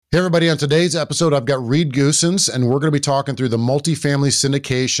Hey everybody, on today's episode, I've got Reed Goosens, and we're going to be talking through the multifamily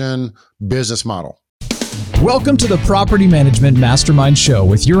syndication business model. Welcome to the Property Management Mastermind Show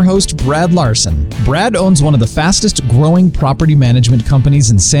with your host, Brad Larson. Brad owns one of the fastest growing property management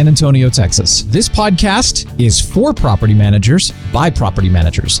companies in San Antonio, Texas. This podcast is for property managers by property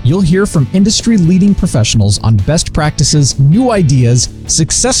managers. You'll hear from industry-leading professionals on best practices, new ideas,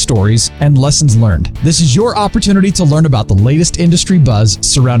 success stories, and lessons learned. This is your opportunity to learn about the latest industry buzz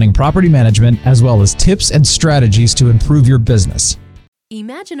surrounding property management, as well as tips and strategies to improve your business.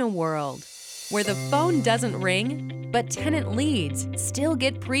 Imagine a world where the phone doesn't ring, but tenant leads still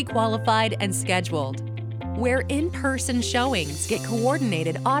get pre-qualified and scheduled. Where in-person showings get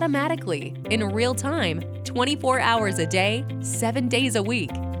coordinated automatically in real time, 24 hours a day, 7 days a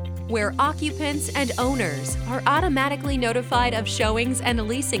week. Where occupants and owners are automatically notified of showings and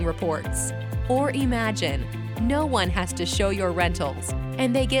leasing reports. Or imagine no one has to show your rentals,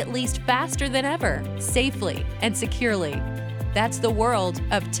 and they get leased faster than ever, safely and securely. That's the world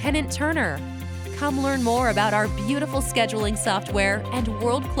of Tenant Turner. Come learn more about our beautiful scheduling software and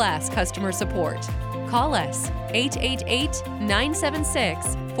world-class customer support. Call us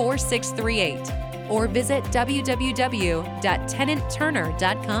 888-976-4638 or visit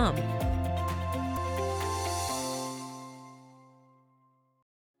www.tenantturner.com.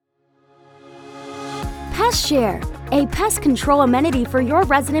 Pest Share, a pest control amenity for your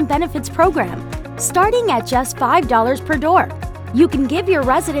resident benefits program, starting at just $5 per door. You can give your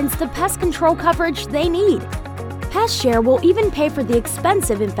residents the pest control coverage they need. Pest Share will even pay for the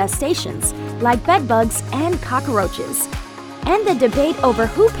expensive infestations like bedbugs and cockroaches. And the debate over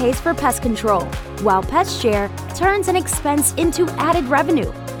who pays for pest control, while Pest Share turns an expense into added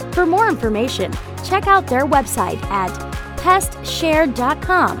revenue. For more information, check out their website at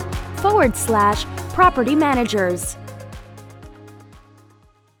pestshare.com/property managers.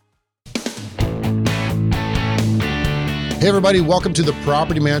 Hey everybody, welcome to the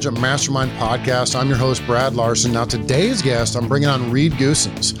Property Management Mastermind Podcast. I'm your host, Brad Larson. Now today's guest, I'm bringing on Reed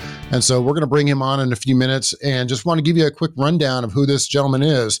Goosens. And so we're going to bring him on in a few minutes and just want to give you a quick rundown of who this gentleman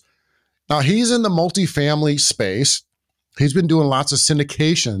is. Now he's in the multifamily space. He's been doing lots of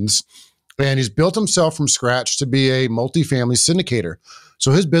syndications and he's built himself from scratch to be a multifamily syndicator.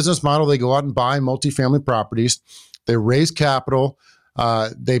 So his business model, they go out and buy multifamily properties. They raise capital.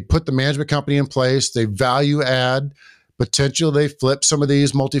 They put the management company in place. They value add. Potential they flip some of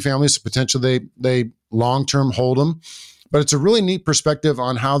these multifamilies, potential they long-term hold them. But it's a really neat perspective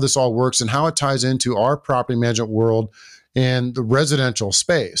on how this all works and how it ties into our property management world and the residential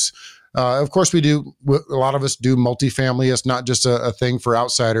space. Of course, a lot of us do multifamily. It's not just a thing for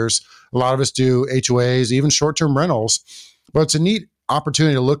outsiders. A lot of us do HOAs, even short-term rentals. But it's a neat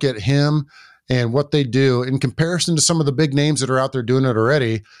opportunity to look at him and what they do in comparison to some of the big names that are out there doing it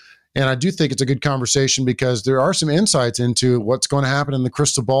already. And I do think it's a good conversation because there are some insights into what's going to happen in the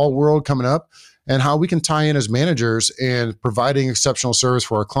crystal ball world coming up and how we can tie in as managers and providing exceptional service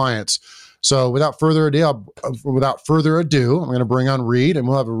for our clients. So without further ado, I'm going to bring on Reed and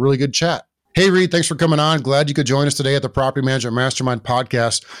we'll have a really good chat. Hey, Reed, thanks for coming on. Glad you could join us today at the Property Management Mastermind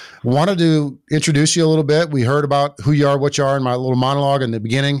Podcast. Wanted to introduce you a little bit. We heard about who you are, what you are in my little monologue in the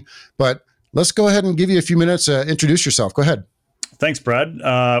beginning, but let's go ahead and give you a few minutes to introduce yourself. Go ahead. Thanks, Brad.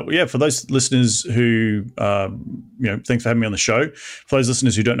 For those listeners who, thanks for having me on the show. For those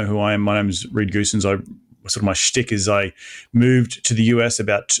listeners who don't know who I am, my name is Reed Goosens. Sort of my shtick is I moved to the US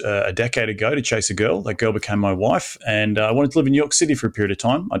about a decade ago to chase a girl. That girl became my wife, and I wanted to live in New York City for a period of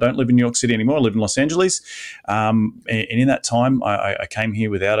time. I don't live in New York City anymore. I live in Los Angeles, and in that time, I came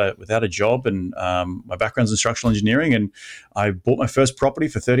here without a job, and my background's in structural engineering, and I bought my first property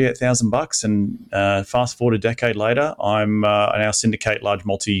for $38,000. And fast forward a decade later, I now syndicate large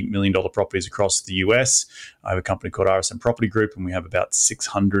multi-million-dollar properties across the US. I have a company called RSM Property Group, and we have about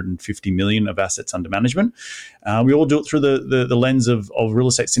 $650 million of assets under management. We all do it through the lens of real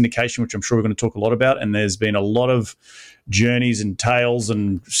estate syndication, which I'm sure we're going to talk a lot about. And there's been a lot of journeys and tales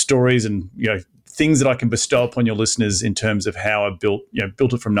and stories and things that I can bestow upon your listeners in terms of how I built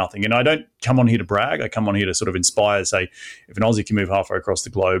it from nothing. And I don't come on here to brag. I come on here to sort of inspire, say, if an Aussie can move halfway across the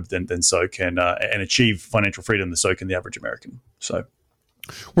globe, then so can and achieve financial freedom, then so can the average American. So.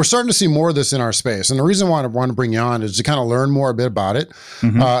 We're starting to see more of this in our space. And the reason why I want to bring you on is to kind of learn more a bit about it.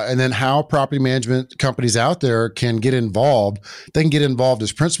 Mm-hmm. And then how property management companies out there can get involved. They can get involved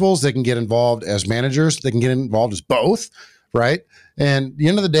as principals. They can get involved as managers. They can get involved as both, right? And at the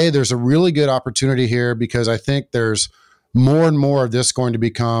end of the day, there's a really good opportunity here because I think there's more and more of this going to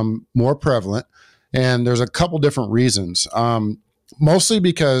become more prevalent. And there's a couple different reasons. Mostly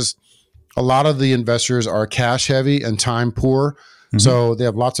because a lot of the investors are cash heavy and time poor. So they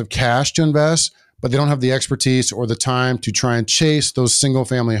have lots of cash to invest, but they don't have the expertise or the time to try and chase those single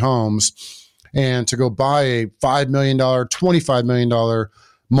family homes and to go buy a $5 million, $25 million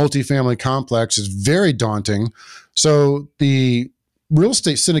multifamily complex is very daunting. So the real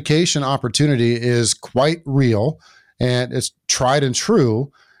estate syndication opportunity is quite real and it's tried and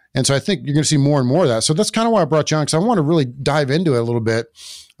true. And so I think you're going to see more and more of that. So that's kind of why I brought you on, because I want to really dive into it a little bit.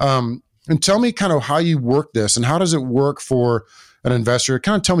 And tell me kind of how you work this and how does it work for an investor?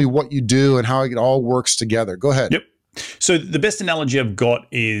 Kind of tell me what you do and how it all works together. Go ahead. Yep. So the best analogy I've got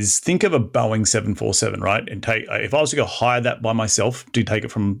is think of a Boeing 747, right? And if I was to go hire that by myself to take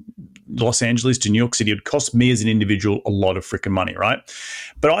it from Los Angeles to New York City, it would cost me as an individual a lot of freaking money, right?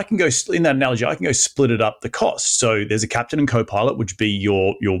 But I can go, in that analogy, I can go split it up the cost. So there's a captain and co-pilot, which would be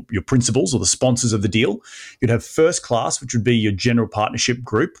your principals or the sponsors of the deal. You'd have first class, which would be your general partnership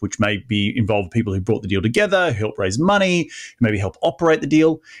group, which may be involved people who brought the deal together, who help raise money, who maybe help operate the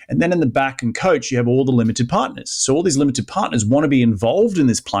deal. And then in the back and coach, you have all the limited partners. So all these limited partners want to be involved in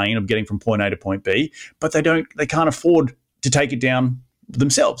this plane of getting from point A to point B, but they can't afford to take it down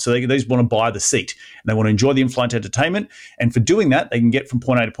themselves. So they just want to buy the seat and they want to enjoy the in-flight entertainment. And for doing that, they can get from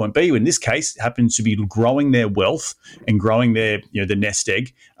point A to point B, who in this case happens to be growing their wealth and growing their, the nest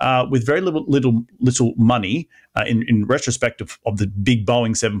egg with very little money in retrospect of the big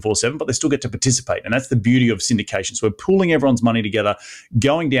Boeing 747, but they still get to participate. And that's the beauty of syndication. So we're pooling everyone's money together,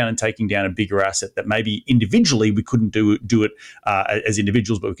 going down and taking down a bigger asset that maybe individually we couldn't do it as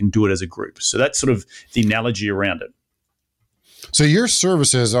individuals, but we can do it as a group. So that's sort of the analogy around it. So your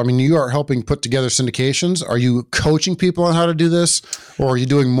services, I mean, you are helping put together syndications. Are you coaching people on how to do this, or are you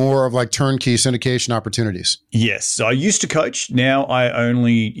doing more of like turnkey syndication opportunities? Yes. So I used to coach. Now I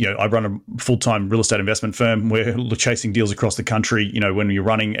only, I run a full-time real estate investment firm. We're chasing deals across the country. When you're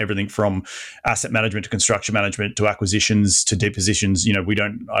running everything from asset management to construction management to acquisitions to depositions, I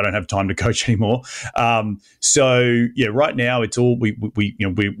don't have time to coach anymore. Right now it's all,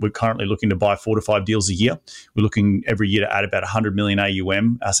 we're currently looking to buy 4 to 5 deals a year. We're looking every year to add about 100 million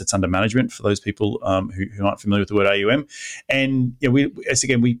AUM, assets under management, for those people who aren't familiar with the word AUM. And we're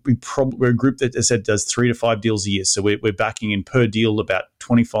a group that, as I said, does 3 to 5 deals a year. So we're backing in per deal about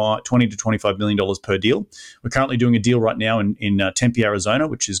 $20 to $25 million per deal. We're currently doing a deal right now in Tempe, Arizona,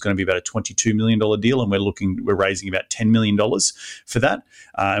 which is going to be about a $22 million deal. And we're raising about $10 million for that.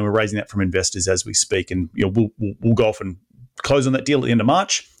 And we're raising that from investors as we speak. And we'll go off and close on that deal at the end of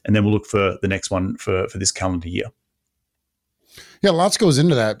March. And then we'll look for the next one for this calendar year. Yeah, lots goes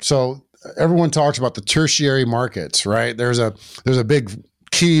into that. So everyone talks about the tertiary markets, right? There's a big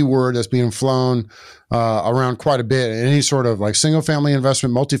key word that's being flown around quite a bit. Any sort of like single family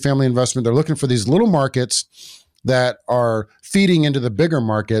investment, multifamily investment, they're looking for these little markets that are feeding into the bigger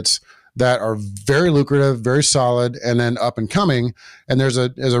markets that are very lucrative, very solid, and then up and coming. And there's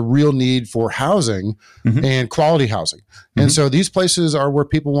a real need for housing and quality housing. And so these places are where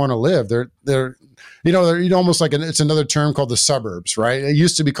people want to live. They're almost like it's another term called the suburbs, right? It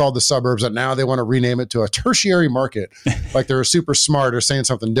used to be called the suburbs, and now they want to rename it to a tertiary market, like they're super smart or saying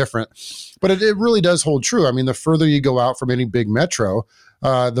something different. But it really does hold true. I mean, the further you go out from any big metro,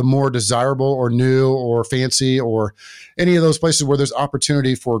 the more desirable or new or fancy or any of those places where there's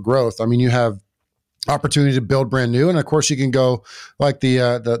opportunity for growth. I mean, you have opportunity to build brand new. And of course you can go like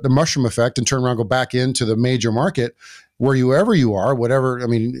the mushroom effect and turn around, go back into the major market wherever you are,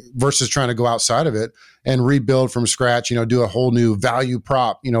 versus trying to go outside of it and rebuild from scratch, do a whole new value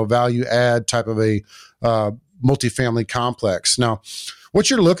prop, value add type of a multifamily complex. Now, what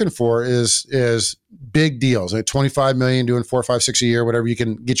you're looking for is big deals, like 25 million, doing 4, 5, 6 a year, whatever you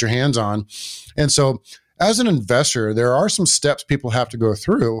can get your hands on. And so as an investor, there are some steps people have to go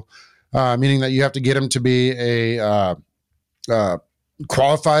through, meaning that you have to get them to be a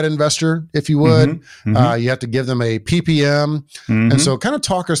qualified investor, if you would. You have to give them a PPM. And so kind of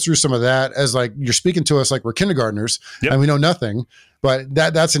talk us through some of that as like you're speaking to us like we're kindergartners and we know nothing, but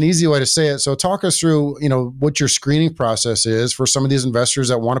that's an easy way to say it. So talk us through, what your screening process is for some of these investors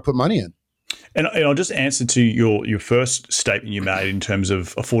that want to put money in. And I'll just answer to your first statement you made in terms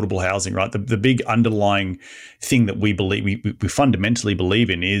of affordable housing, right? The big underlying thing that we believe, we fundamentally believe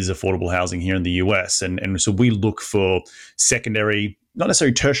in is affordable housing here in the US. And so we look for secondary, not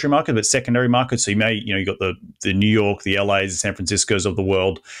necessarily tertiary market, but secondary markets. So you got the New York, the LAs, the San Franciscos of the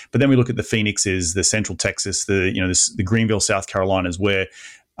world. But then we look at the Phoenixes, the Central Texas, the Greenville, South Carolinas, where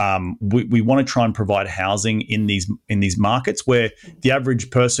we want to try and provide housing in these markets where the average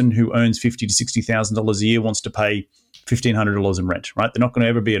person who earns $50,000 to $60,000 a year wants to pay $1,500 in rent, right? They're not going to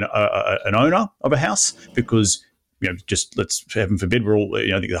ever be an owner of a house because just let's heaven forbid, we're all,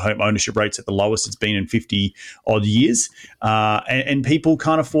 I think the home ownership rate's at the lowest it's been in 50 odd years. And people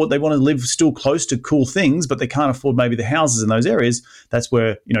can't afford, they want to live still close to cool things, but they can't afford maybe the houses in those areas. That's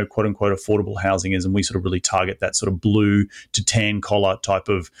where, quote unquote, affordable housing is. And we sort of really target that sort of blue to tan collar type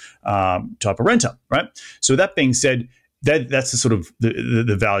of renter, right? So that being said, that's the sort of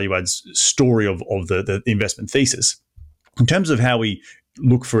the value adds story of the investment thesis. In terms of how we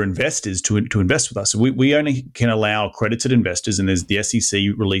look for investors to invest with us, we only can allow accredited investors, and there's the SEC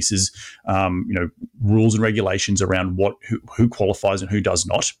releases rules and regulations around who qualifies and who does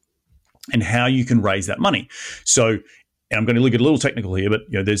not, and how you can raise that money. So, and I'm going to look at a little technical here, but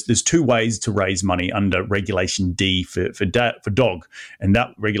there's two ways to raise money under Regulation D for dog, and that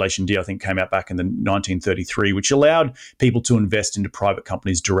Regulation D I think came out back in the 1933, which allowed people to invest into private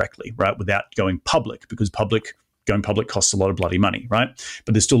companies directly, right, without going public, because going public costs a lot of bloody money, right?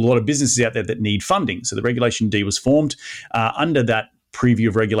 But there's still a lot of businesses out there that need funding. So the Regulation D was formed. Under that preview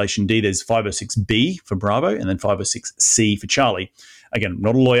of Regulation D, there's 506B for Bravo and then 506C for Charlie. Again, I'm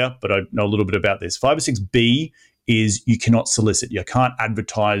not a lawyer, but I know a little bit about this. 506B is you cannot solicit. You can't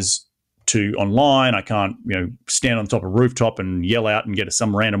advertise to online. I can't, stand on top of a rooftop and yell out and get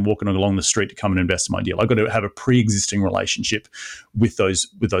some random walking along the street to come and invest in my deal. I've got to have a pre-existing relationship with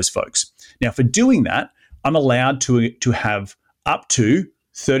those folks. Now, for doing that, I'm allowed to have up to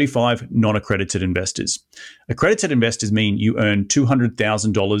 35 non-accredited investors. Accredited investors mean you earn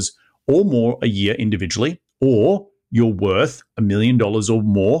 $200,000 or more a year individually, or you're worth $1 million or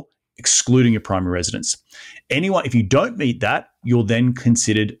more, excluding your primary residence. If you don't meet that, you're then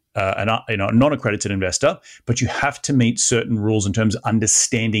considered a non-accredited investor, but you have to meet certain rules in terms of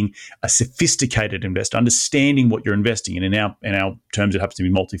understanding a sophisticated investor, understanding what you're investing in. In our terms, it happens to be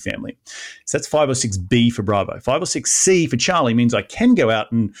multifamily. So that's 506B for Bravo. 506C for Charlie means I can go out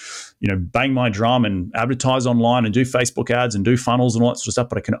and bang my drum and advertise online and do Facebook ads and do funnels and all that sort of stuff,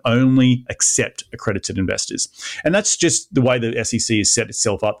 but I can only accept accredited investors. And that's just the way the SEC has set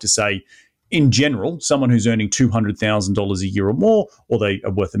itself up to say, in general, someone who's earning $200,000 a year or more, or they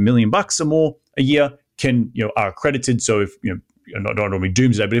are worth $1 million or more a year, are accredited. So if I don't want to be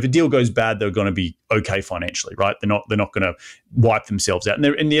doomsday, but if a deal goes bad, they're going to be okay financially, right? They're not going to wipe themselves out.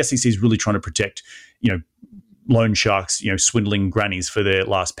 And the SEC is really trying to protect loan sharks, swindling grannies for their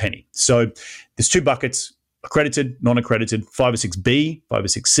last penny. So there's two buckets: accredited, non-accredited, 506B,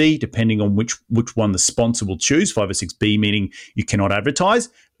 506C, depending on which one the sponsor will choose. 506B meaning you cannot advertise.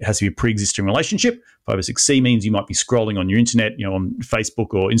 It has to be a pre-existing relationship. 506C means you might be scrolling on your internet, on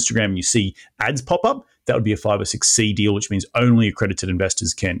Facebook or Instagram, and you see ads pop up. That would be a 506C deal, which means only accredited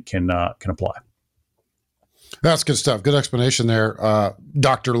investors can apply. That's good stuff. Good explanation there,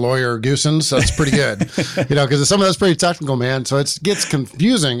 Dr. Lawyer Goosens. That's pretty good. Because some of that's pretty technical, man. So it gets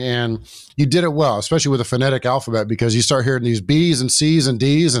confusing, and you did it well, especially with a phonetic alphabet, because you start hearing these B's and C's and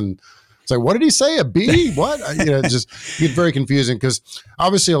D's, and it's like, what did he say? A B? What? It just get very confusing, because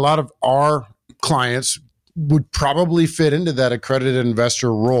obviously a lot of our clients would probably fit into that accredited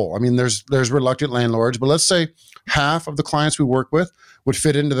investor role. I mean, there's reluctant landlords, but let's say half of the clients we work with would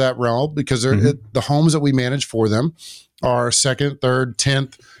fit into that realm, because they're the homes that we manage for them are second, third,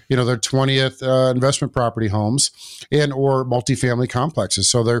 10th, their 20th investment property homes and or multifamily complexes.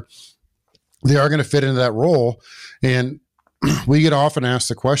 So they are going to fit into that role. And we get often asked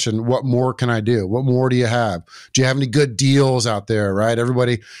the question, what more can I do? What more do you have? Do you have any good deals out there, right?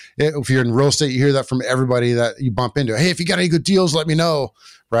 Everybody, if you're in real estate, you hear that from everybody that you bump into. Hey, if you got any good deals, let me know,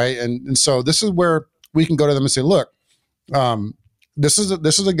 right? And so this is where we can go to them and say, look, this is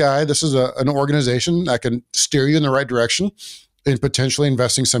a guy, this is an organization that can steer you in the right direction in potentially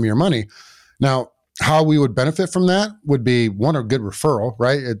investing some of your money. Now, how we would benefit from that would be, one, a good referral,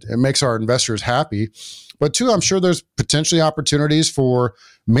 right? It makes our investors happy. But two, I'm sure there's potentially opportunities for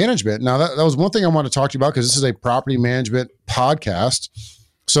management. Now, that was one thing I want to talk to you about, because this is a property management podcast.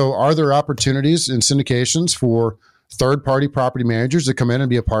 So are there opportunities in syndications for third-party property managers to come in and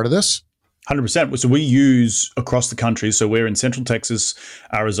be a part of this? 100%. So we use across the country. So we're in Central Texas,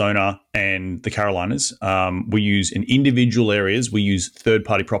 Arizona, and the Carolinas. We use in individual areas, we use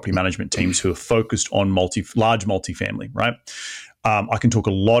third-party property management teams who are focused on large multifamily, right? I can talk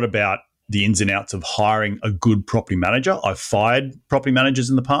a lot about the ins and outs of hiring a good property manager. I've fired property managers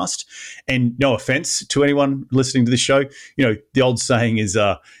in the past. And no offense to anyone listening to this show, the old saying is,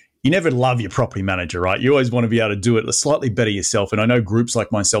 you never love your property manager, right? You always want to be able to do it slightly better yourself. And I know groups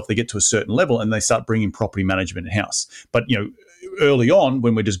like myself, they get to a certain level and they start bringing property management in-house. But, early on,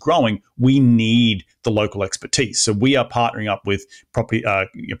 when we're just growing, we need the local expertise. So we are partnering up with property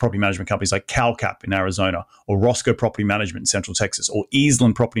management companies like CalCap in Arizona, or Roscoe Property Management in Central Texas, or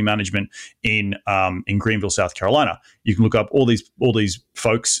Eastland Property Management in Greenville, South Carolina. You can look up all these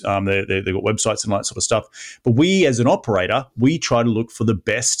folks. They've got websites and all that sort of stuff. But we, as an operator, we try to look for the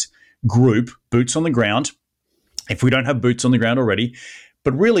best group, boots on the ground, if we don't have boots on the ground already.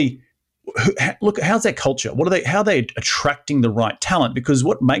 But really, look, how's their culture? How are they attracting the right talent? Because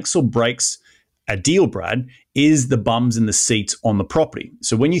what makes or breaks a deal, Brad, is the bums in the seats on the property.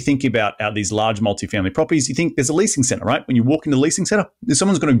 So when you think about these large multifamily properties, you think there's a leasing center, right? When you walk into the leasing center,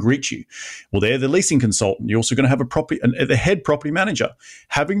 someone's going to greet you. Well, they're the leasing consultant. You're also going to have the head property manager.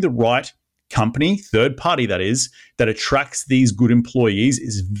 Having the right company, third party that is, that attracts these good employees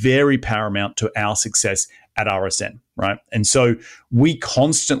is very paramount to our success at RSN, right? And so we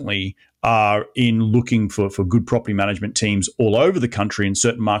constantly are in looking for good property management teams all over the country in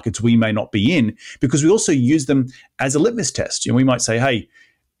certain markets we may not be in, because we also use them as a litmus test. We might say, hey,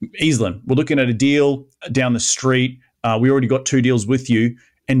 Eastland, we're looking at a deal down the street. We already got 2 deals with you.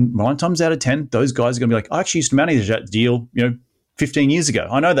 And 9 times out of 10, those guys are going to be like, I actually used to manage that deal, 15 years ago.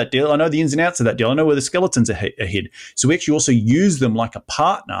 I know that deal. I know the ins and outs of that deal. I know where the skeletons are hid. So we actually also use them like a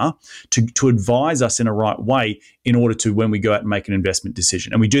partner to advise us in a right way in order to, when we go out and make an investment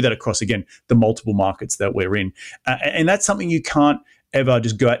decision. And we do that across, again, the multiple markets that we're in. And that's something you can't ever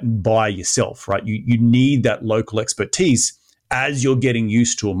just go out and buy yourself, right? You need that local expertise as you're getting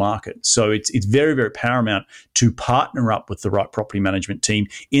used to a market. So it's very, very paramount to partner up with the right property management team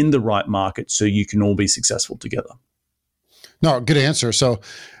in the right market so you can all be successful together. No, good answer. So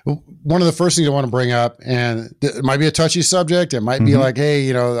one of the first things I want to bring up, and it might be a touchy subject. It might be like,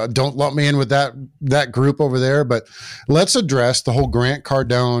 hey, don't lump me in with that group over there, but let's address the whole Grant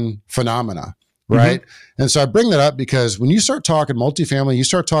Cardone phenomena, right? And so I bring that up because when you start talking multifamily, you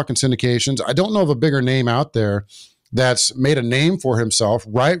start talking syndications, I don't know of a bigger name out there that's made a name for himself,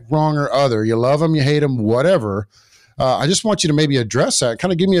 right, wrong, or other. You love him, you hate him, whatever. I just want you to maybe address that,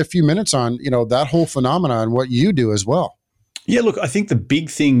 kind of give me a few minutes on, that whole phenomena and what you do as well. Yeah, look, I think the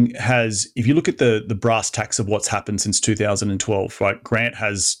big thing if you look at the brass tacks of what's happened since 2012, right? Grant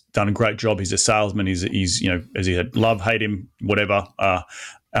has done a great job. He's a salesman. He's as he had, love, hate him, whatever.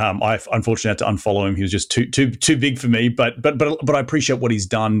 I unfortunately had to unfollow him. He was just too big for me. But I appreciate what he's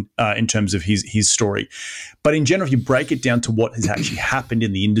done in terms of his story. But in general, if you break it down to what has actually happened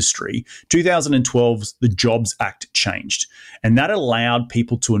in the industry, 2012, the Jobs Act changed, and that allowed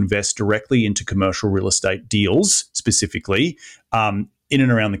people to invest directly into commercial real estate deals, specifically in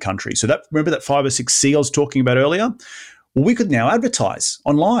and around the country. So remember that 506C I was talking about earlier? Well, we could now advertise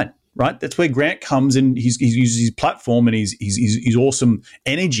online. Right, that's where Grant comes in. He uses his platform and his awesome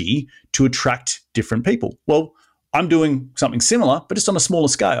energy to attract different people. Well, I'm doing something similar, but just on a smaller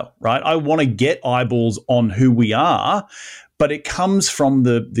scale. Right, I want to get eyeballs on who we are, but it comes from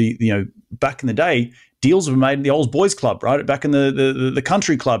the back in the day. Deals were made in the old boys club, right? Back in the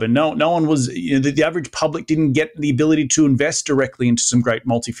country club, and no one was. The average public didn't get the ability to invest directly into some great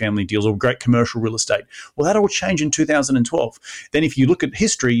multifamily deals or great commercial real estate. Well, that all changed in 2012. Then, if you look at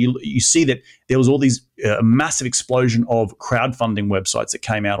history, you see that there was all these massive explosion of crowdfunding websites that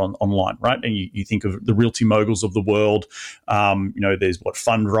came out online, right? And you think of the Realty Moguls of the world. There's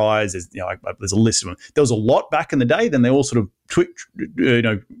Fundrise. There's a list of them. There was a lot back in the day. Then they all sort of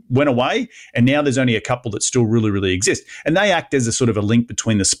went away, and now there's only a couple that still really, really exist. And they act as a sort of a link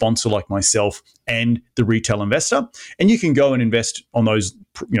between the sponsor like myself and the retail investor. And you can go and invest on those,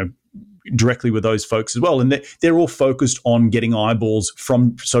 directly with those folks as well. And they're all focused on getting eyeballs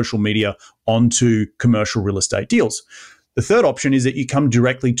from social media onto commercial real estate deals. The third option is that you come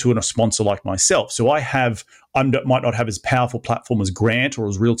directly to a sponsor like myself. So I might not have as powerful platform as Grant or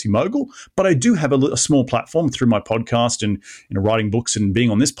as Realty Mogul, but I do have a small platform through my podcast and writing books and being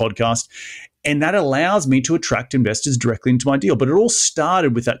on this podcast. And that allows me to attract investors directly into my deal. But it all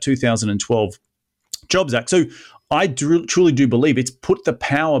started with that 2012 Jobs Act. So I truly do believe it's put the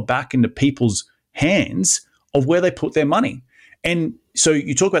power back into people's hands of where they put their money. And so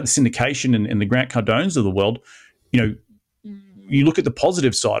you talk about the syndication and the Grant Cardones of the world, you look at the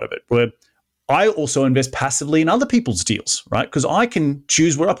positive side of it, where I also invest passively in other people's deals, right? Because I can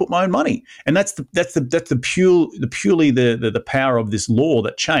choose where I put my own money, and that's purely the power of this law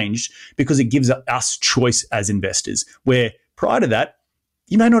that changed, because it gives us choice as investors. Where prior to that,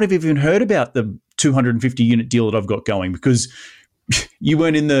 you may not have even heard about the 250 unit deal that I've got going, because you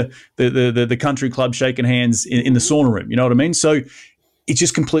weren't in the country club shaking hands in the sauna room. You know what I mean? So it's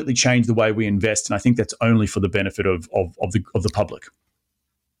just completely changed the way we invest, and I think that's only for the benefit of the public.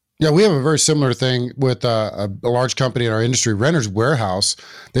 Yeah, we have a very similar thing with a large company in our industry, Renters Warehouse.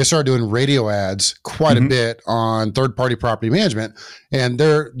 They started doing radio ads quite a bit on third-party property management, and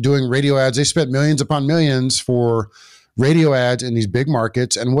they're doing radio ads. They spent millions upon millions for radio ads in these big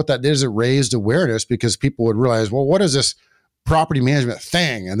markets, and what that did is it raised awareness because people would realize, well, what is this property management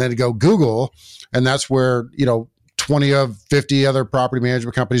thing? And then go Google, and that's where 20 of 50 other property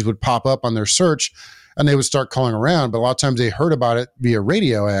management companies would pop up on their search, and they would start calling around. But a lot of times they heard about it via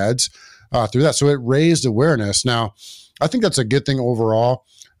radio ads through that. So it raised awareness. Now, I think that's a good thing overall,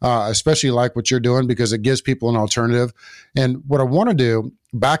 especially like what you're doing, because it gives people an alternative. And what I want to do,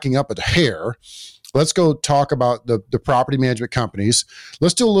 backing up a hair, let's go talk about the property management companies.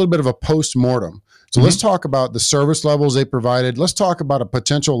 Let's do a little bit of a post-mortem. So let's talk about the service levels they provided. Let's talk about a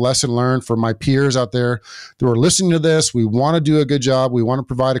potential lesson learned for my peers out there who are listening to this. We want to do a good job. We want to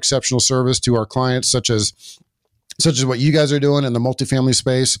provide exceptional service to our clients, such as what you guys are doing in the multifamily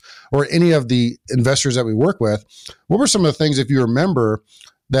space, or any of the investors that we work with. What were some of the things, if you remember,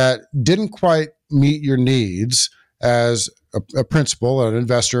 that didn't quite meet your needs as a principal, an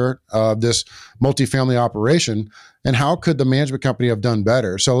investor of this multifamily operation, and how could the management company have done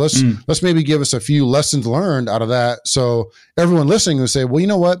better? So let's maybe give us a few lessons learned out of that. So everyone listening will say, well, you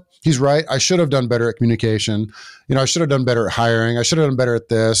know what? He's right. I should have done better at communication. I should have done better at hiring. I should have done better at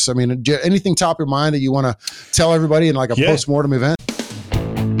this. I mean, anything top of your mind that you want to tell everybody in like a post-mortem event?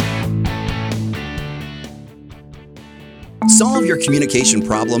 Solve your communication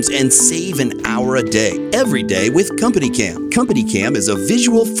problems and save an hour a day, every day with Company Cam. Company Cam is a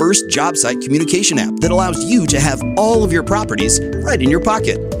visual-first job site communication app that allows you to have all of your properties right in your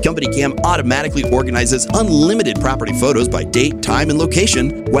pocket. Company Cam automatically organizes unlimited property photos by date, time, and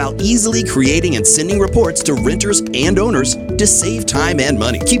location, while easily creating and sending reports to renters and owners to save time and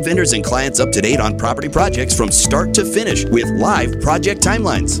money. Keep vendors and clients up to date on property projects from start to finish with live project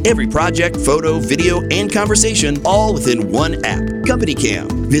timelines. Every project, photo, video, and conversation, all within one app. Company Cam.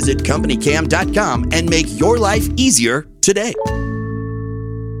 Visit companycam.com and make your life easier today.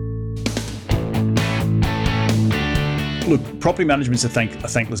 Look, property management's a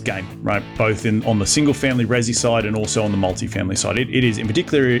thankless game, right? Both on the single-family resi side and also on the multifamily side. It is, in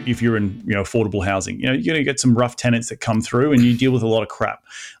particular, if you're in affordable housing. You're going to get some rough tenants that come through, and you deal with a lot of crap.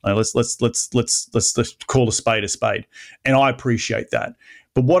 Let's call a spade, and I appreciate that.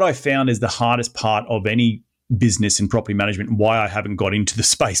 But what I found is the hardest part of any business in property management, and why I haven't got into the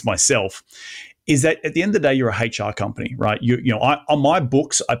space myself, is that at the end of the day, you're a HR company, right? On my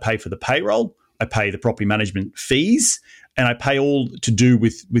books, I pay for the payroll, I pay the property management fees, and I pay all to do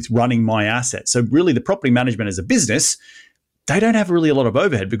with running my assets. So really, the property management as a business, they don't have really a lot of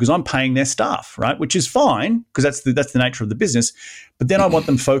overhead because I'm paying their staff, right? Which is fine because that's the nature of the business. But then I want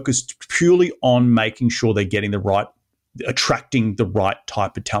them focused purely on making sure they're getting attracting the right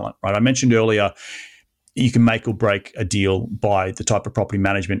type of talent, right? I mentioned earlier, you can make or break a deal by the type of property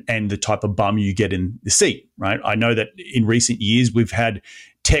management and the type of bum you get in the seat, right? I know that in recent years, we've had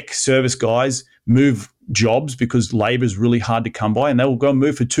tech service guys move jobs because labor is really hard to come by, and they will go and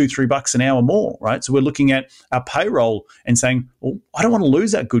move for $2-3 an hour more, right? So we're looking at our payroll and saying, well, I don't want to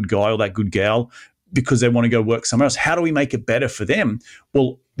lose that good guy or that good gal because they want to go work somewhere else. How do we make it better for them?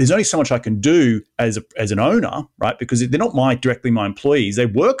 Well, there's only so much I can do as an owner, right? Because they're not directly my employees. They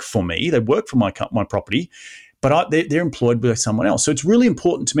work for me. They work for my property, but they're employed by someone else. So it's really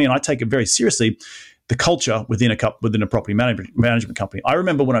important to me, and I take it very seriously, the culture within a property management company. I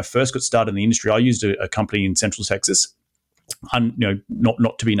remember when I first got started in the industry, I used a company in Central Texas,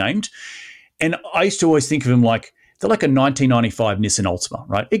 not to be named, and I used to always think of them like they're like a 1995 Nissan Altima,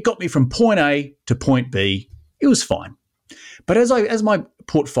 right? It got me from point A to point B. It was fine. But as my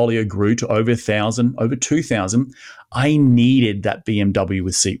portfolio grew to over 1,000, over 2,000, I needed that BMW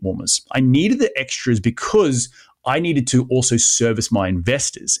with seat warmers. I needed the extras because I needed to also service my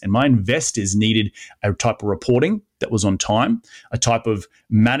investors, and my investors needed a type of reporting that was on time, a type of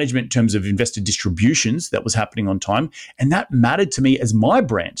management in terms of investor distributions that was happening on time, and that mattered to me as my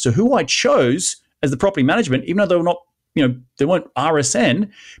brand. So who I chose as the property management, even though they were not, they weren't RSN,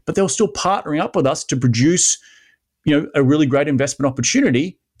 but they were still partnering up with us to produce, a really great investment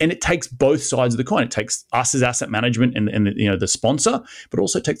opportunity. And it takes both sides of the coin. It takes us as asset management and the sponsor, but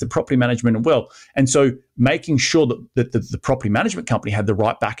also takes the property management as well. And so making sure that the property management company had the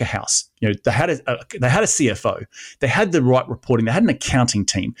right back of house. They had a CFO, they had the right reporting, they had an accounting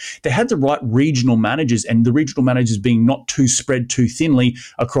team, they had the right regional managers, and the regional managers being not too spread too thinly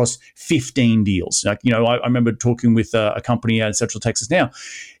across 15 deals. I remember talking with a company out of Central Texas now.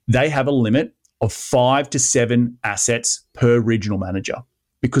 They have a limit of 5 to 7 assets per regional manager,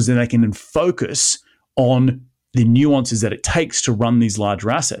 because then they can focus on the nuances that it takes to run these larger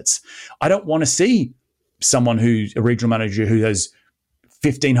assets. I don't want to see someone who's a regional manager who has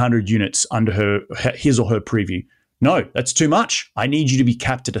 1,500 units under his or her preview. No, that's too much. I need you to be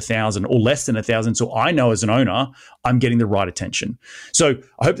capped at 1,000 or less than 1,000, so I know as an owner I'm getting the right attention. So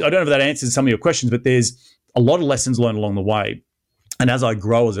I don't know if that answers some of your questions, but there's a lot of lessons learned along the way. And as I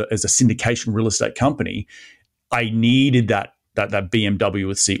grow as a syndication real estate company, I needed that BMW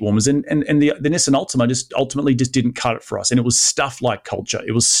with seat warmers, and the Nissan Altima ultimately didn't cut it for us. And it was stuff like culture,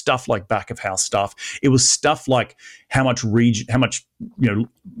 it was stuff like back of house stuff, it was stuff like how much workload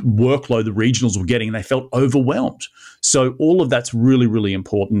the regionals were getting, and they felt overwhelmed. So all of that's really, really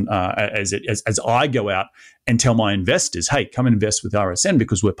important as I go out and tell my investors, hey, come and invest with RSN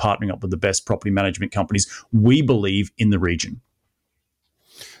because we're partnering up with the best property management companies we believe in the region.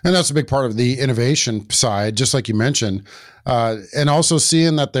 And that's a big part of the innovation side, just like you mentioned, and also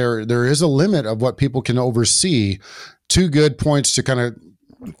seeing that there is a limit of what people can oversee. Two good points to kind of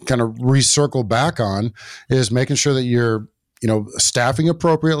recircle back on is making sure that you're staffing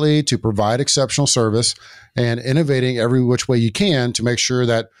appropriately to provide exceptional service and innovating every which way you can to make sure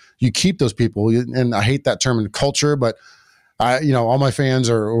that you keep those people. And I hate that term in culture, but all my fans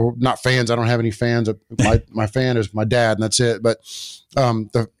are not fans. I don't have any fans. My fan is my dad, and that's it. But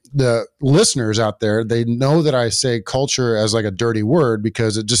the listeners out there, they know that I say culture as like a dirty word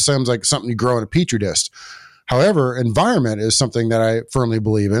because it just sounds like something you grow in a petri dish. However, environment is something that I firmly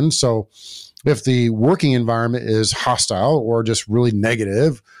believe in. So if the working environment is hostile or just really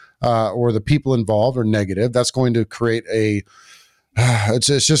negative, or the people involved are negative, that's going to create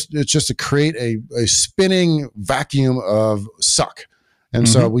it's just to create a spinning vacuum of suck. And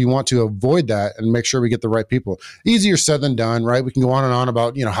so we want to avoid that and make sure we get the right people. Easier said than done, right? We can go on and on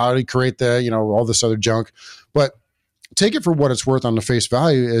about, how to create all this other junk, but take it for what it's worth on the face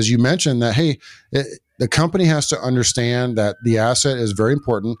value. As you mentioned that, hey, the company has to understand that the asset is very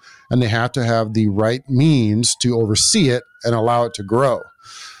important and they have to have the right means to oversee it and allow it to grow.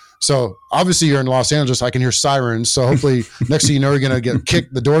 So obviously you're in Los Angeles. I can hear sirens. So hopefully next thing you know, you're going to get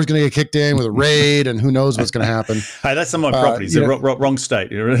kicked. The door's going to get kicked in with a raid and who knows what's going to happen. Hey, that's some of my properties. Wrong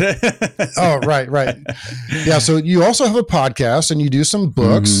state. Oh, right. Yeah. So you also have a podcast and you do some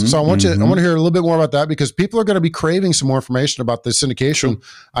books. So I want to hear a little bit more about that because people are going to be craving some more information about the syndication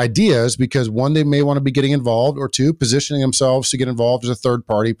ideas because one, they may want to be getting involved, or two, positioning themselves to get involved as a third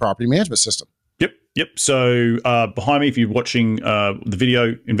party property management system. Yep. So behind me, if you're watching the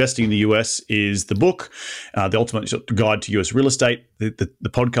video, Investing in the US is the book, The Ultimate Guide to US Real Estate. The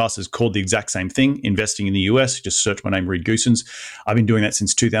podcast is called the exact same thing, Investing in the US. Just search my name, Reed Goosens. I've been doing that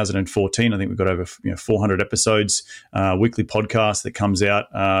since 2014. I think we've got over 400 episodes, weekly podcast that comes out,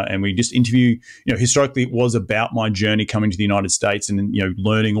 and we just interview. Historically, it was about my journey coming to the United States and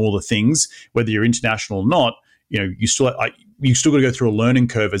learning all the things, whether you're international or not. You still got to go through a learning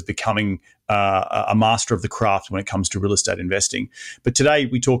curve as becoming a master of the craft when it comes to real estate investing. But today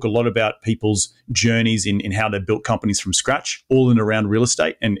we talk a lot about people's journeys in how they built companies from scratch, all in around real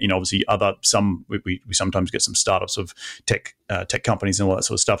estate, and obviously we sometimes get some startups of tech companies and all that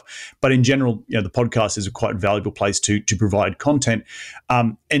sort of stuff. But in general, the podcast is a quite valuable place to provide content.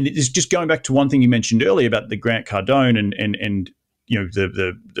 And it's just going back to one thing you mentioned earlier about the Grant Cardone and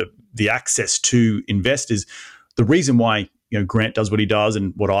the access to investors. The reason why Grant does what he does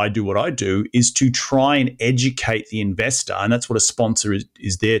and what I do is to try and educate the investor, and that's what a sponsor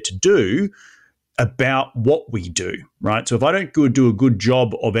is there to do, about what we do, right? So if I don't do a good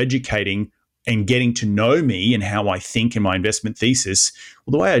job of educating and getting to know me and how I think and my investment thesis,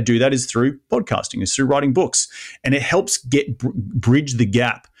 well, the way I do that is through podcasting, is through writing books, and it helps bridge the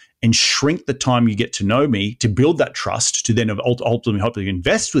gap and shrink the time you get to know me to build that trust to then ultimately hopefully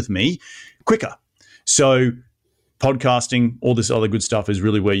invest with me quicker. So podcasting, all this other good stuff is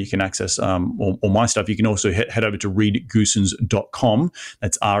really where you can access all my stuff. You can also head over to reedgoosens.com.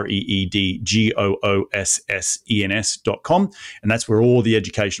 That's ReedGoossens.com. And that's where all the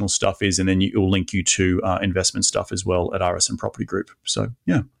educational stuff is. And then it will link you to investment stuff as well at RSN Property Group. So,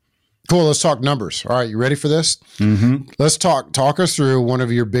 yeah. Cool. Let's talk numbers. All right. You ready for this? Let's talk us through one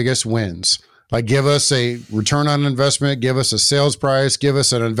of your biggest wins. Like, give us a return on investment, give us a sales price, give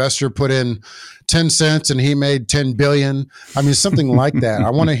us an investor put in 10 cents and he made 10 billion. I mean, something like that.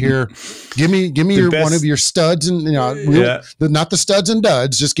 I want to hear, give me one of your studs and, not the studs and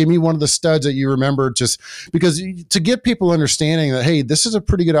duds, just give me one of the studs that you remember, just because to get people understanding that, hey, this is a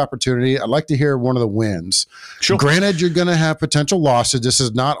pretty good opportunity. I'd like to hear one of the wins. Sure. Granted, you're going to have potential losses. This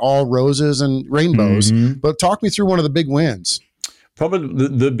is not all roses and rainbows, but talk me through one of the big wins. Probably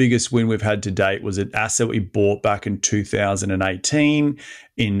the biggest win we've had to date was an asset we bought back in 2018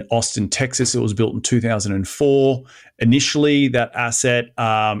 in Austin, Texas. It was built in 2004. Initially, that asset,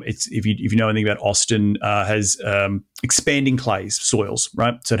 it's if you know anything about Austin, has expanding clays, soils,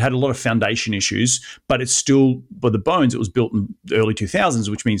 right? So it had a lot of foundation issues, but it's still, by the bones, it was built in the early 2000s,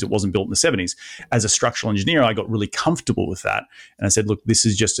 which means it wasn't built in the 70s. As a structural engineer, I got really comfortable with that, and I said, look, this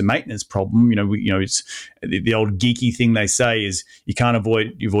is just a maintenance problem. It's the old geeky thing they say is you can't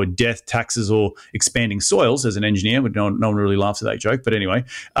avoid death, taxes, or expanding soils as an engineer. But no one really laughs at that joke. But anyway,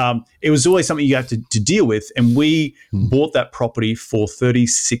 it was always something you have to deal with, and we bought that property for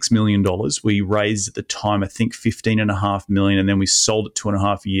 $36 million. We raised at the time, I think, $15.5 million, and then we sold it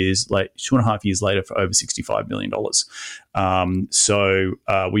 2.5 years later for over $65 million. So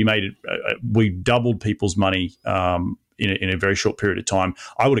we made it. We doubled people's money in a very short period of time.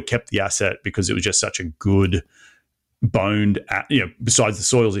 I would have kept the asset because it was just such a good boned, besides the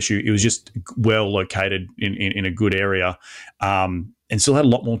soils issue, it was just well located in a good area, and still had a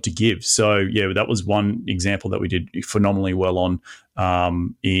lot more to give. So yeah, that was one example that we did phenomenally well on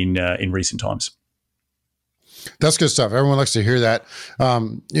in recent times. That's good stuff. Everyone likes to hear that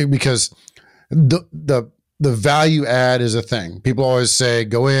because the value add is a thing. People always say,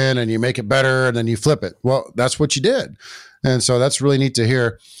 go in and you make it better and then you flip it. Well, that's what you did. And so that's really neat to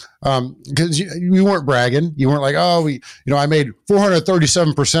hear. Because you weren't bragging. You weren't like, oh, I made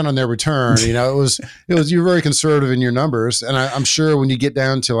 437% on their return. It was you're very conservative in your numbers. And I'm sure when you get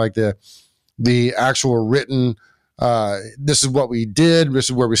down to like the actual written, this is what we did, this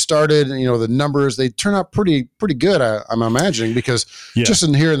is where we started, and the numbers, they turn out pretty good, I'm imagining, because just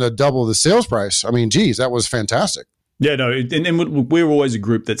in hearing the double the sales price, I mean, geez, that was fantastic. Yeah, no, and we're always a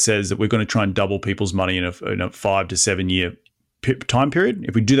group that says that we're going to try and double people's money in a 5 to 7 year time period.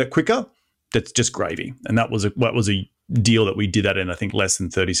 If we do that quicker, that's just gravy. And that was a deal that we did that in, I think, less than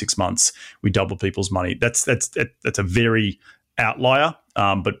 36 months. We doubled people's money. That's a very outlier.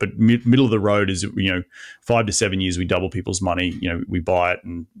 But middle of the road is 5 to 7 years we double people's money. We buy it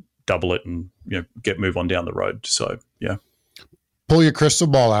and double it and move on down the road. So yeah. Pull your crystal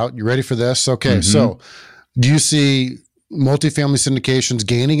ball out. You ready for this? Okay, So do you see multifamily syndications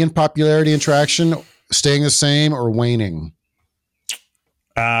gaining in popularity and traction, staying the same, or waning?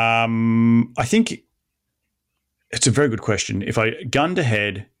 I think it's a very good question. If I gunned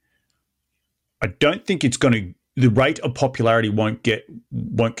ahead, I don't think the rate of popularity won't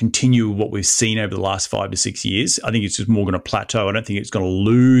continue what we've seen over the last 5 to 6 years. I think it's just more going to plateau. I don't think it's going to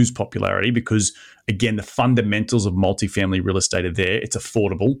lose popularity because, again, the fundamentals of multifamily real estate are there. It's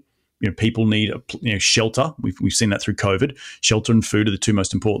affordable. People need shelter. We've seen that through COVID. Shelter and food are the two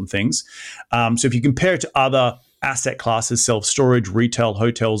most important things. So if you compare it to other asset classes, self-storage, retail,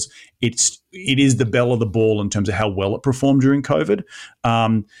 hotels, it is the belle of the ball in terms of how well it performed during COVID.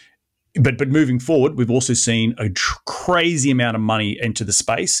 But moving forward, we've also seen a crazy amount of money into the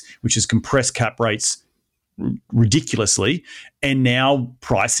space, which has compressed cap rates ridiculously. And now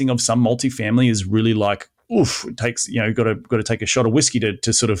pricing of some multifamily is really like, oof, it takes, got to take a shot of whiskey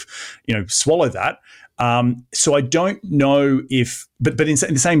to sort of, swallow that. So I don't know if, but in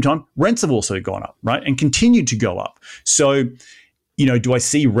the same time, rents have also gone up, right? And continued to go up. So, do I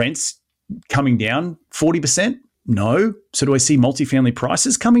see rents coming down 40%? No. So do I see multifamily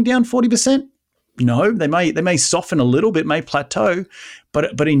prices coming down 40%? No. They may soften a little bit, may plateau,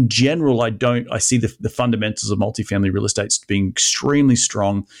 but in general, I see the fundamentals of multifamily real estate being extremely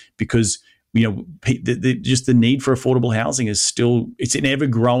strong because just the need for affordable housing it's an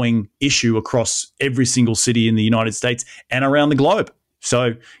ever-growing issue across every single city in the United States and around the globe.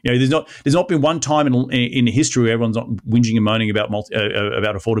 So, there's not been one time in history where everyone's not whinging and moaning about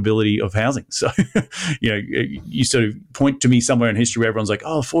affordability of housing. So, you sort of point to me somewhere in history where everyone's like,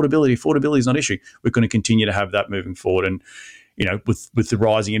 oh, affordability is not an issue. We're going to continue to have that moving forward. And, with the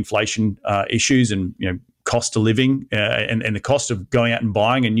rising inflation issues and, cost of living and the cost of going out and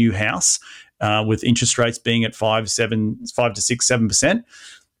buying a new house with interest rates being at 5 to 6, 7%.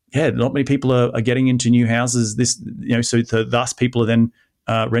 Yeah, not many people are getting into new houses. So thus people are then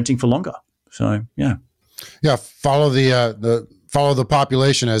renting for longer. So yeah, follow the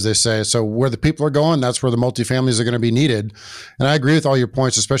population, as they say. So where the people are going, that's where the multifamilies are going to be needed. And I agree with all your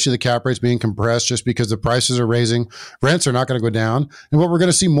points, especially the cap rates being compressed just because the prices are raising. Rents are not going to go down. And what we're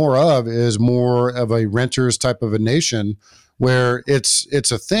going to see more of is more of a renters type of a nation where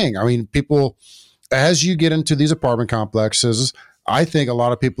it's a thing. I mean, people, as you get into these apartment complexes, I think a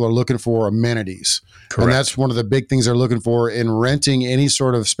lot of people are looking for amenities. Correct. And that's one of the big things they're looking for in renting any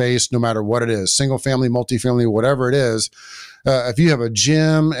sort of space, no matter what it is, single family, multifamily, whatever it is. If you have a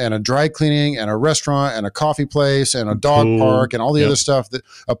gym and a dry cleaning and a restaurant and a coffee place and a dog park and all the other stuff,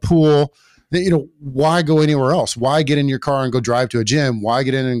 a pool, why go anywhere else? Why get in your car and go drive to a gym? Why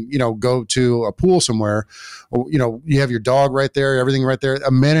get in and, go to a pool somewhere? Or, you have your dog right there, everything right there,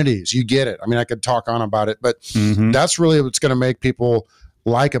 amenities, you get it. I mean, I could talk on about it, but that's really what's going to make people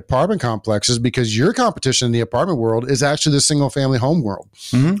like apartment complexes, because your competition in the apartment world is actually the single family home world.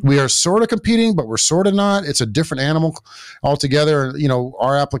 We are sort of competing, but we're sort of not. It's a different animal altogether.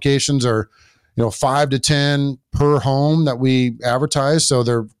 Our applications are, 5 to 10 per home that we advertise. So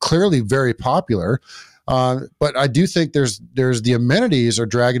they're clearly very popular. But I do think there's the amenities are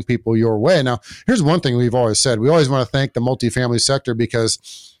dragging people your way. Now, here's one thing we've always said. We always want to thank the multifamily sector,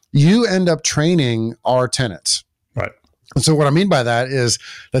 because you end up training our tenants. Right. And so what I mean by that is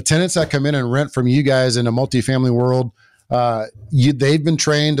the tenants that come in and rent from you guys in a multifamily world, they've been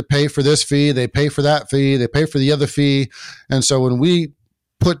trained to pay for this fee, they pay for that fee, they pay for the other fee. And so when we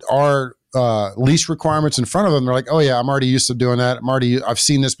put our lease requirements in front of them, they're like, oh yeah, I'm already used to doing that. I've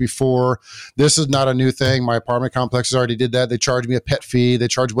seen this before. This is not a new thing. My apartment complexes already did that. They charge me a pet fee. They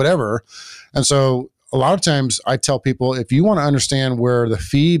charge whatever. And so a lot of times I tell people, if you want to understand where the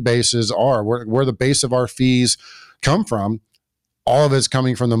fee bases are, where the base of our fees come from, all of it's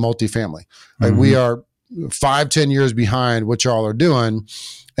coming from the multifamily. Like we are 5-10 years behind what y'all are doing.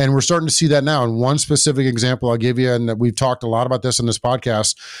 And we're starting to see that now. And one specific example I'll give you, and that we've talked a lot about this in this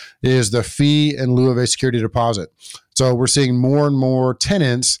podcast, is the fee in lieu of a security deposit. So we're seeing more and more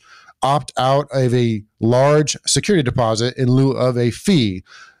tenants opt out of a large security deposit in lieu of a fee.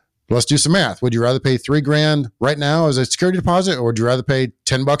 Let's do some math. Would you rather pay $3,000 right now as a security deposit, or would you rather pay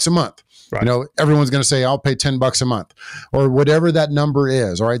 $10 a month? Right. Everyone's going to say, I'll pay $10 a month, or whatever that number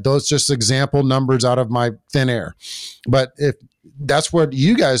is. All right. Those just example numbers out of my thin air. But if that's what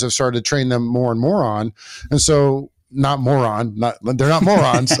you guys have started to train them more and more on. And so they're not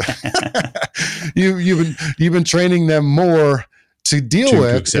morons. You've been training them more to deal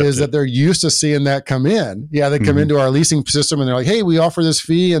with is that they're used to seeing that come in. Yeah. They come into our leasing system and they're like, hey, we offer this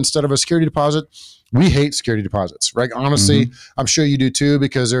fee instead of a security deposit. We hate security deposits, right? Honestly, I'm sure you do too,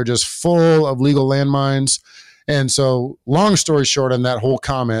 because they're just full of legal landmines. And so long story short on that whole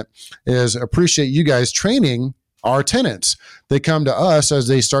comment is appreciate you guys training our tenants. They come to us as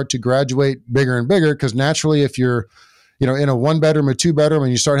they start to graduate bigger and bigger, because naturally if you're in a 1-bedroom or 2-bedroom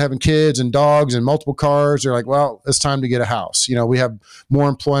and you start having kids and dogs and multiple cars, you're like, well, it's time to get a house. We have more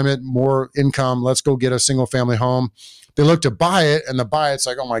employment, more income. Let's go get a single family home. They look to buy it, and it's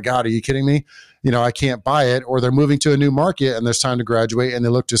like, oh my God, are you kidding me? I can't buy it. Or they're moving to a new market and there's time to graduate and they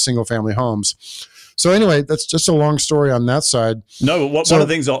look to single family homes. So anyway, that's just a long story on that side. No, but one of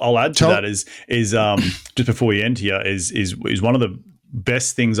the things I'll add to that is just before we end here is one of the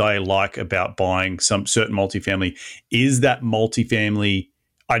best things I like about buying some certain multifamily is that multifamily.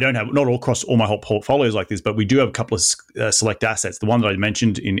 I don't have, not all across all my whole portfolios like this, but we do have a couple of select assets. The one that I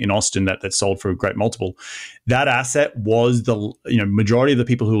mentioned in Austin that sold for a great multiple, that asset was the majority of the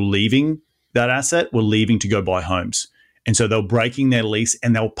people who were leaving that asset were leaving to go buy homes. And so they were breaking their lease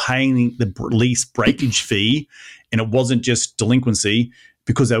and they were paying the lease breakage fee. And it wasn't just delinquency,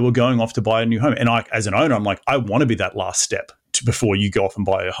 because they were going off to buy a new home. And I, as an owner, I'm like, I want to be that last step before you go off and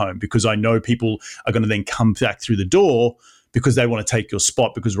buy a home, because I know people are going to then come back through the door because they want to take your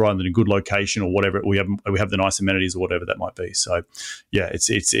spot because we're in a good location or whatever. We have the nice amenities or whatever that might be. So yeah, it's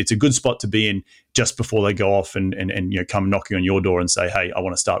a good spot to be in just before they go off and come knocking on your door and say, hey, I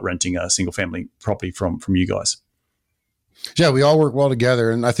want to start renting a single family property from you guys. Yeah, we all work well together.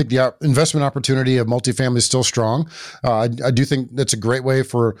 And I think the investment opportunity of multifamily is still strong. I do think that's a great way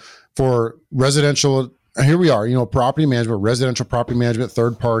for residential. Here we are, property management, residential property management,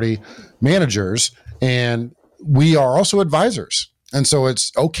 third-party managers. And we are also advisors. And so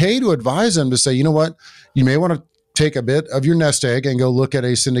it's okay to advise them to say, you know what, you may want to take a bit of your nest egg and go look at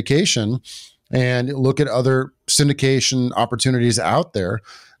a syndication and look at other syndication opportunities out there.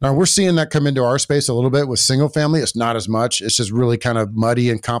 Now, we're seeing that come into our space a little bit with single family. It's not as much. It's just really kind of muddy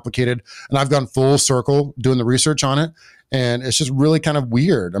and complicated. And I've gone full circle doing the research on it. And it's just really kind of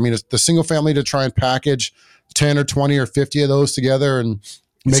weird. I mean, it's the single family to try and package 10 or 20 or 50 of those together and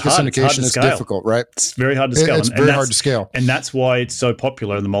make a syndication is difficult, right? It's very hard to scale. It's very hard to scale. And that's why it's so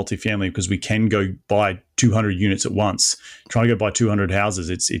popular in the multifamily, because we can go buy 200 units at once. Trying to go buy 200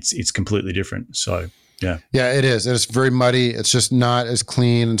 houses, it's completely different. So yeah. Yeah, it is. It's very muddy. It's just not as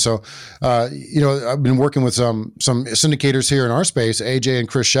clean. And so, I've been working with some syndicators here in our space, AJ and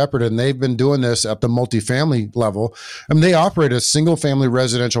Chris Shepard, and they've been doing this at the multifamily level. I mean, they operate a single family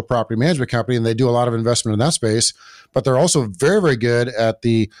residential property management company, and they do a lot of investment in that space, but they're also very, very good at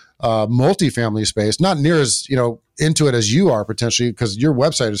the multifamily space, not near as, into it as you are potentially, because your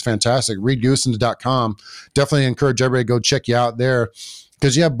website is fantastic, reedgoosens.com. Definitely encourage everybody to go check you out there.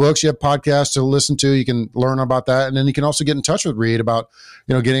 because you have books, you have podcasts to listen to. You can learn about that. And then you can also get in touch with Reed about,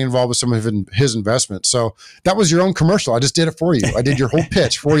 getting involved with some of his investments. So that was your own commercial. I just did it for you. I did your whole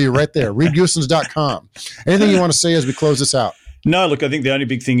pitch for you right there. ReedGoosens.com. Anything you want to say as we close this out? No, look, I think the only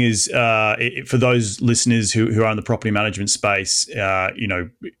big thing is for those listeners who are in the property management space,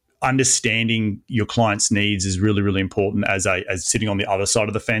 understanding your client's needs is really, really important as sitting on the other side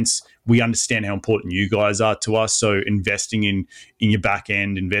of the fence. We understand how important you guys are to us. So investing in your back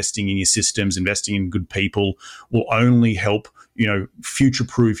end, investing in your systems, investing in good people will only help,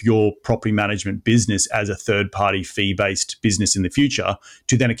 future-proof your property management business as a third-party fee-based business in the future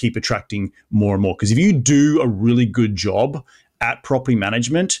to then keep attracting more and more. Because if you do a really good job at property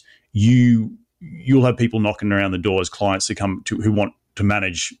management, you'll have people knocking around the door as clients who want to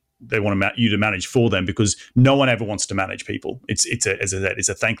manage. They want you to manage for them, because no one ever wants to manage people. It's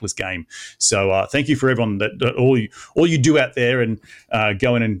a thankless game. So thank you for everyone that all you do out there, and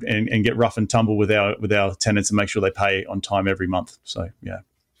go in and get rough and tumble with our tenants and make sure they pay on time every month. So yeah,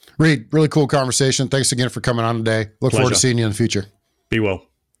 Reed, really cool conversation. Thanks again for coming on today. Look forward to seeing you in the future. Be well.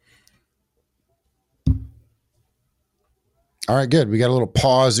 All right, good. We got a little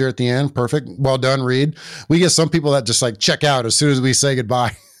pause there at the end. Perfect. Well done, Reed. We get some people that just check out as soon as we say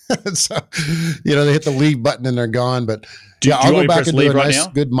goodbye. So, they hit the leave button and they're gone. But I'll go back and do a nice,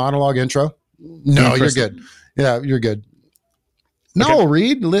 good monologue intro. No, you're good. Yeah, you're good. No, okay.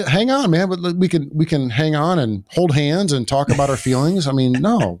 Reed, hang on, man. But we can hang on and hold hands and talk about our feelings. I mean,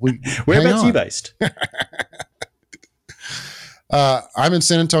 no. Whereabouts are you based? I'm in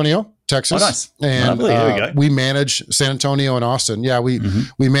San Antonio, Texas. Oh, nice. And there we go. We manage San Antonio and Austin. Yeah, we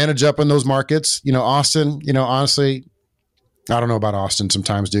manage up in those markets. Austin, honestly, I don't know about Austin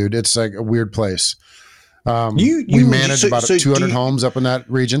sometimes, dude. It's like a weird place. We manage about 200 homes up in that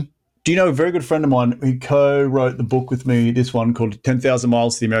region. Do you know a very good friend of mine who co-wrote the book with me, this one called 10,000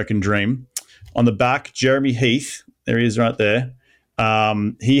 Miles to the American Dream? On the back, Jeremy Heath. There he is right there.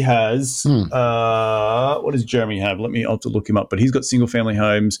 He has, what does Jeremy have? I'll have to look him up, but he's got single family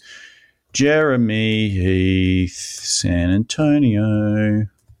homes. Jeremy Heath, San Antonio.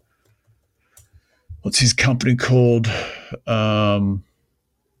 What's his company called? It's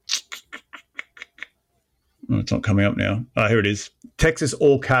not coming up now. Here it is. Texas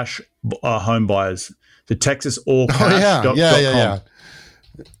All Cash Home Buyers. The TexasAllCash.com. Yeah.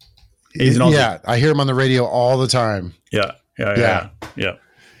 He's an Aussie. Yeah, I hear him on the radio all the time. Yeah. Yeah.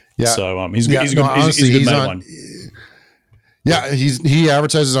 So he's a good mate of mine. Yeah, he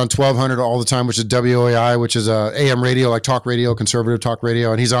advertises on 1200 all the time, which is WOAI, which is a AM radio, like talk radio, conservative talk radio,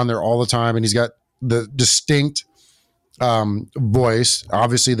 and he's on there all the time, and he's got the distinct voice,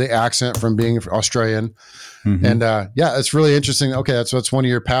 obviously the accent from being Australian, and it's really interesting. Okay, that's one of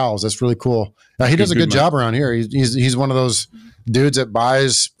your pals. That's really cool. He does a good job around here. He's one of those dudes that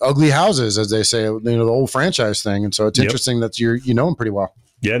buys ugly houses, as they say, the old franchise thing, and so it's interesting that you know him pretty well.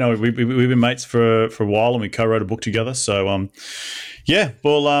 Yeah, no, we've been mates for a while, and we co-wrote a book together. So, hope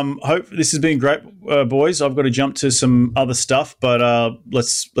this has been great, boys. I've got to jump to some other stuff, but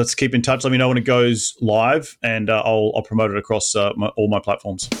let's keep in touch. Let me know when it goes live, and I'll promote it across all my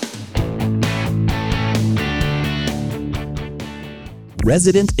platforms.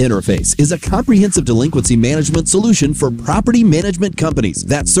 Resident Interface is a comprehensive delinquency management solution for property management companies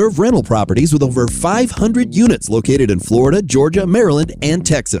that serve rental properties with over 500 units located in Florida, Georgia, Maryland, and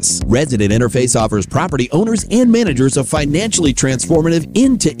Texas. Resident Interface offers property owners and managers a financially transformative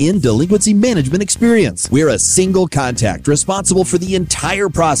end-to-end delinquency management experience. We're a single contact responsible for the entire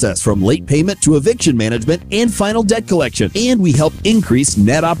process from late payment to eviction management and final debt collection. And we help increase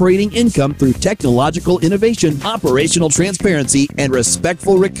net operating income through technological innovation, operational transparency, and respectful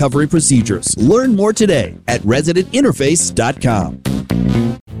recovery procedures. Learn more today at residentinterface.com.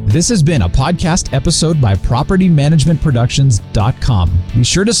 This has been a podcast episode by PropertyManagementProductions.com. Be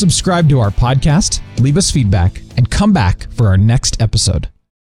sure to subscribe to our podcast, leave us feedback, and come back for our next episode.